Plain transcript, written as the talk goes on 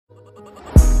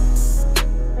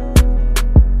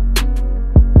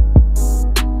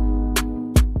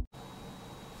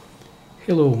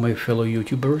Hello my fellow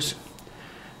YouTubers.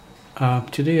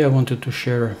 Today I wanted to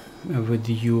share with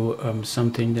you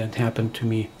something that happened to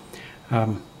me.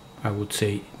 I would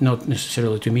say not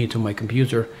necessarily to me, to my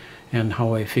computer, and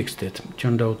how I fixed it.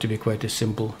 Turned out to be quite a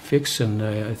simple fix, and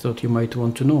I thought you might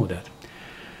want to know that.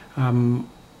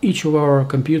 Each of our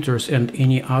computers and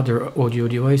any other audio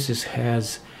devices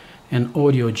has an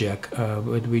audio jack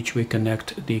with which we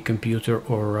connect the computer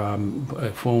or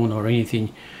a phone or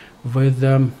anything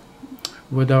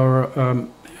with our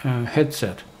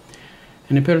headset.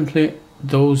 And apparently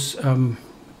those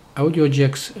audio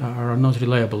jacks are not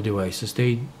reliable devices.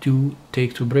 They do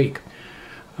take to break,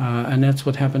 and that's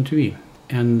what happened to me.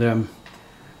 And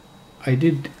I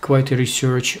did quite a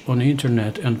research on the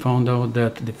internet and found out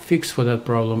that the fix for that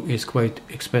problem is quite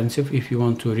expensive. If you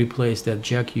want to replace that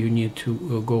jack, you need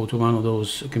to go to one of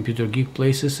those computer geek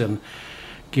places and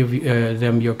give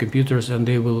them your computers, and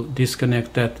they will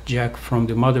disconnect that jack from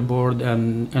the motherboard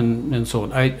and so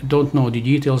on. I don't know the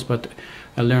details, but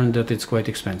I learned that it's quite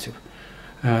expensive.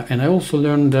 And I also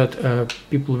learned that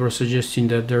people were suggesting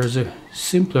that there is a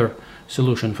simpler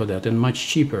solution for that and much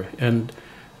cheaper. And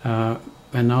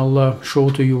I'll show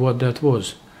to you what that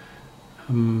was.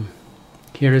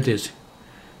 Here it is.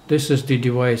 This is the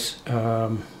device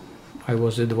I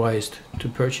was advised to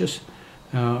purchase.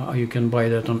 You can buy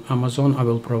that on Amazon. I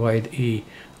will provide a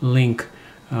link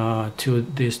to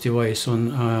this device in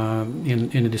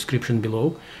the description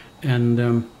below.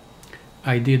 And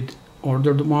I did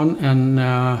order one, and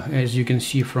as you can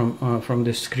see from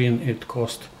the screen, it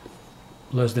cost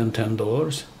less than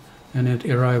 $10, and it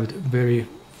arrived very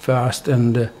fast.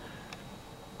 And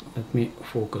let me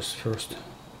focus first.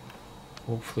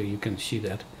 Hopefully you can see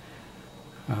that.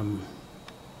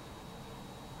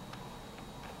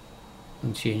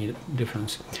 Don't see any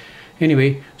difference.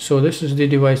 Anyway, so this is the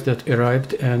device that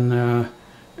arrived,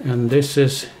 and this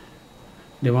is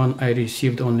the one I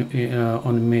received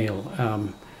on mail.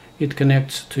 It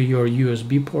connects to your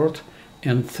USB port,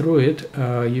 and through it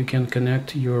you can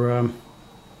connect your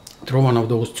through one of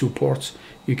those two ports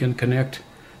you can connect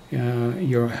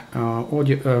your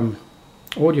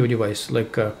audio device,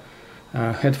 like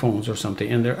headphones or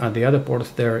something, and the other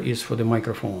port there is for the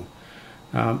microphone.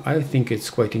 I think it's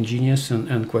quite ingenious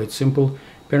and quite simple.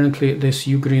 Apparently this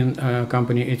UGREEN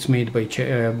company, it's made by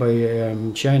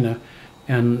China,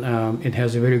 and it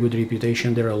has a very good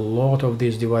reputation. There are a lot of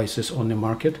these devices on the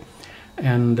market,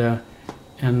 and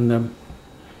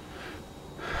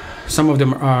some of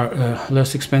them are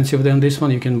less expensive than this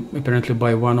one. You can apparently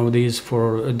buy one of these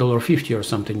for $1.50 or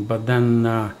something, but then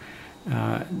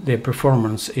the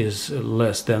performance is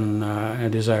less than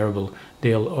desirable.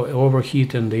 They'll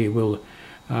overheat, and they will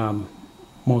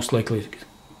most likely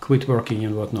quit working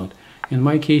and whatnot. In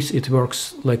my case, it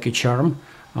works like a charm.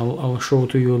 I'll show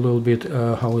to you a little bit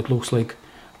how it looks like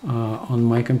on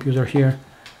my computer here.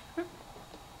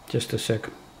 Just a sec.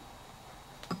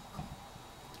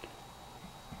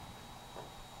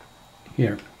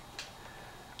 Here,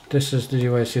 this is the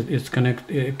device. It's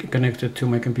connected to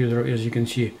my computer, as you can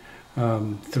see,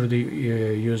 through the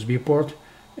USB port,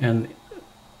 and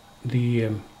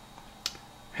the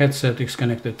headset is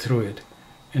connected through it,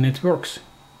 and it works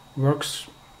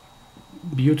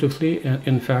beautifully.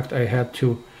 In fact, I had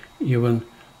to even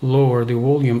lower the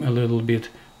volume a little bit,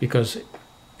 because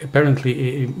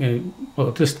apparently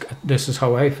well, this is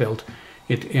how I felt.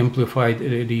 It amplified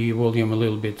the volume a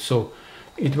little bit, so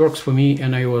it works for me.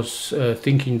 And I was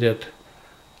thinking that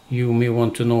you may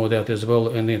want to know that as well,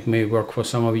 and it may work for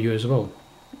some of you as well.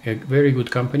 A very good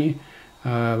company,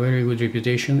 very good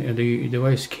reputation. The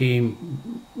device came,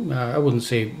 I wouldn't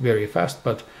say very fast,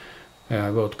 but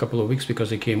about a couple of weeks,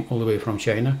 because it came all the way from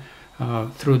China.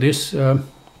 Through this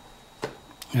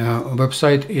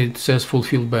website, it says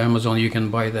fulfilled by Amazon. You can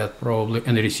buy that probably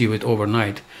and receive it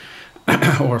overnight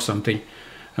or something,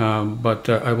 but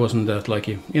I wasn't that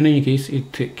lucky. In any case,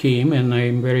 it came, and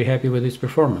I'm very happy with its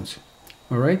performance.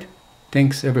 All right,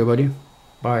 thanks everybody.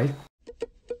 Bye.